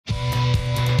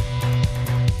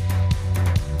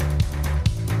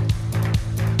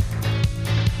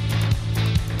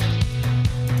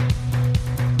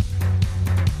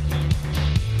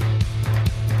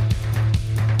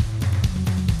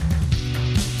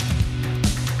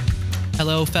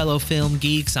Hello, fellow film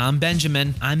geeks. I'm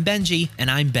Benjamin. I'm Benji.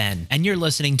 And I'm Ben. And you're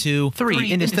listening to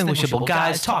Three Indistinguishable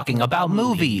Guys Talking About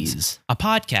Movies, a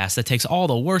podcast that takes all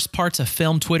the worst parts of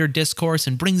film Twitter discourse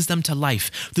and brings them to life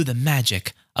through the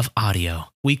magic of audio.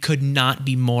 We could not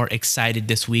be more excited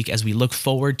this week as we look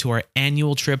forward to our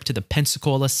annual trip to the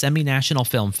Pensacola Semi-National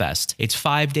Film Fest. It's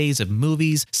 5 days of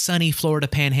movies, sunny Florida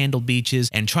panhandle beaches,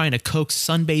 and trying to coax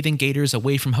sunbathing gators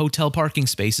away from hotel parking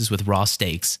spaces with raw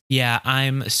steaks. Yeah,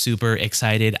 I'm super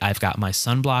excited. I've got my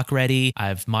sunblock ready.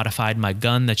 I've modified my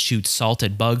gun that shoots salt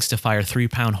at bugs to fire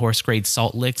 3-pound horse-grade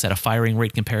salt licks at a firing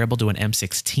rate comparable to an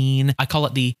M16. I call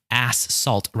it the ass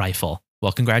salt rifle.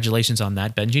 Well, congratulations on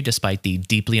that, Benji, despite the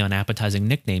deeply unappetizing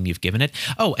nickname you've given it.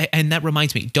 Oh, and that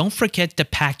reminds me, don't forget to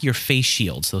pack your face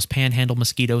shields. Those panhandle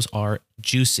mosquitoes are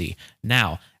juicy.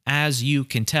 Now, as you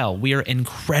can tell, we are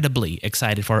incredibly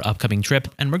excited for our upcoming trip,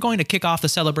 and we're going to kick off the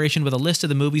celebration with a list of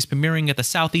the movies premiering at the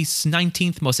Southeast's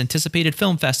 19th most anticipated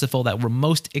film festival that we're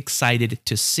most excited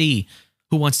to see.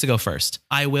 Who wants to go first?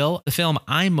 I will. The film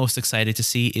I'm most excited to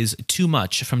see is Too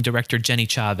Much from director Jenny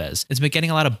Chavez. It's been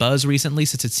getting a lot of buzz recently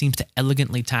since it seems to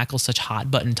elegantly tackle such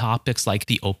hot-button topics like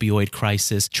the opioid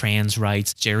crisis, trans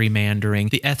rights, gerrymandering,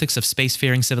 the ethics of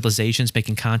spacefaring civilizations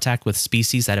making contact with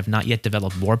species that have not yet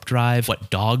developed warp drive, what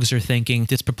dogs are thinking,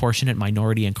 disproportionate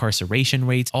minority incarceration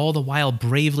rates, all the while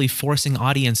bravely forcing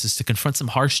audiences to confront some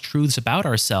harsh truths about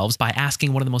ourselves by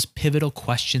asking one of the most pivotal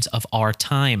questions of our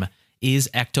time. Is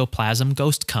ectoplasm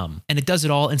ghost cum? And it does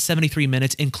it all in 73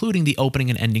 minutes, including the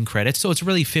opening and ending credits, so it's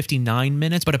really 59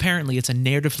 minutes, but apparently it's a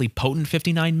narratively potent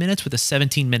 59 minutes with a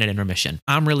 17-minute intermission.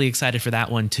 I'm really excited for that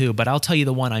one too, but I'll tell you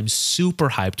the one I'm super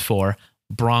hyped for,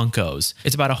 Broncos.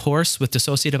 It's about a horse with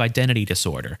dissociative identity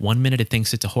disorder. 1 minute it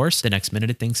thinks it's a horse, the next minute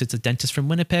it thinks it's a dentist from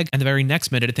Winnipeg, and the very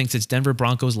next minute it thinks it's Denver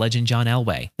Broncos legend John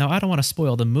Elway. Now, I don't want to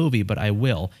spoil the movie, but I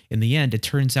will. In the end, it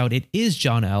turns out it is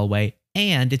John Elway,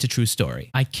 and it's a true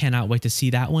story. I cannot wait to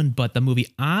see that one, but the movie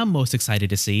I'm most excited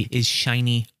to see is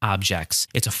Shiny Objects.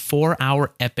 It's a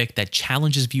 4-hour epic that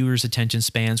challenges viewers' attention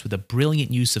spans with a brilliant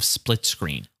use of split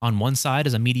screen. On one side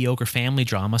is a mediocre family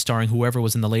drama starring whoever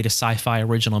was in the latest sci-fi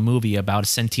original movie about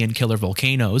sentient killer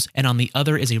volcanoes, and on the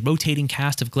other is a rotating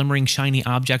cast of glimmering shiny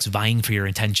objects vying for your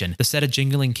attention. The set of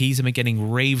jingling keys have been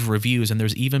getting rave reviews, and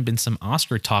there's even been some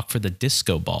Oscar talk for the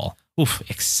disco ball. Oof,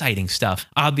 exciting stuff.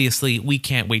 Obviously, we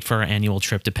can't wait for our annual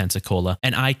trip to Pensacola,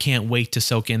 and I can't wait to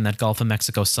soak in that Gulf of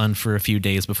Mexico sun for a few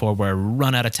days before we're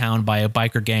run out of town by a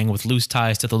biker gang with loose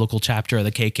ties to the local chapter of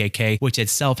the KKK, which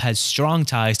itself has strong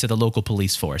ties to the local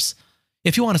police force.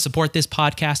 If you want to support this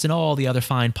podcast and all the other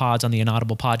fine pods on the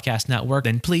Inaudible Podcast Network,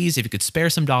 then please, if you could spare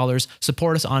some dollars,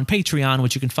 support us on Patreon,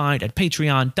 which you can find at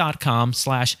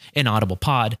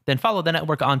patreon.com/inaudiblepod. Then follow the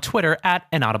network on Twitter at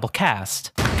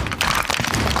inaudiblecast.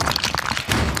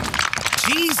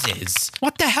 Jesus,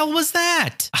 what the hell was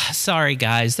that? Sorry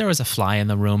guys, there was a fly in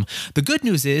the room. The good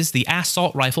news is the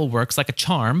assault rifle works like a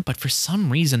charm, but for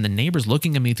some reason the neighbors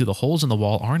looking at me through the holes in the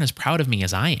wall aren't as proud of me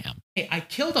as I am. Hey, I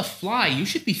killed a fly. You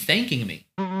should be thanking me.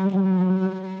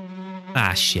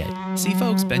 Ah, shit. See,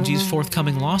 folks, Benji's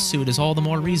forthcoming lawsuit is all the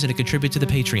more reason to contribute to the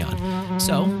Patreon.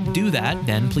 So, do that,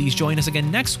 then please join us again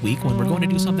next week when we're going to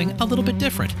do something a little bit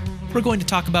different. We're going to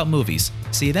talk about movies.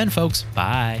 See you then, folks.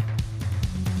 Bye.